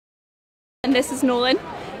and this is Nolan.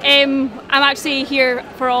 I'm actually here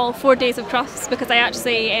for all 4 days of Crufts because I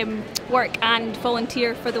actually work and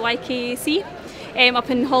volunteer for the YKC up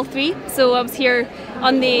in Hall 3. So I was here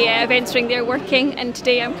on the events ring there working, and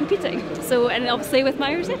today I'm competing. So, and obviously with my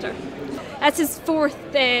Irish setter. That's his 4th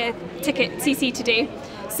ticket CC today.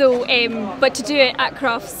 So, but to do it at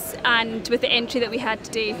Crufts and with the entry that we had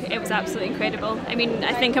today, it was absolutely incredible. I mean,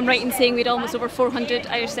 I think I'm right in saying we had almost over 400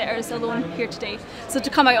 Irish setters alone here today. So to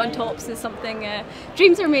come out on tops is something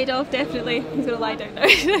dreams are made of, definitely. He's going to lie down now.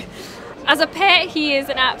 As a pet, he is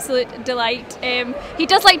an absolute delight. He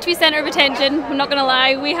does like to be centre of attention, I'm not going to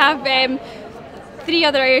lie. We have 3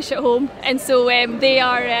 other Irish at home, and so they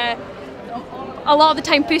are a lot of the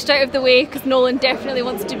time pushed out of the way because Nolan definitely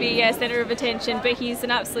wants to be centre of attention, but he's an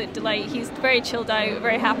absolute delight. He's very chilled out,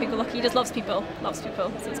 very happy-go-lucky. He just loves people, so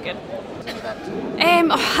it's good.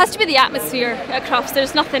 Has to be the atmosphere at Crufts.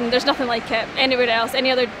 There's nothing like it anywhere else, any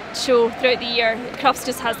other show throughout the year. Crufts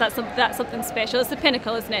just has that something special. It's the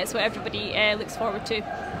pinnacle, isn't it? It's what everybody looks forward to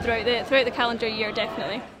throughout the calendar year,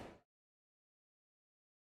 definitely.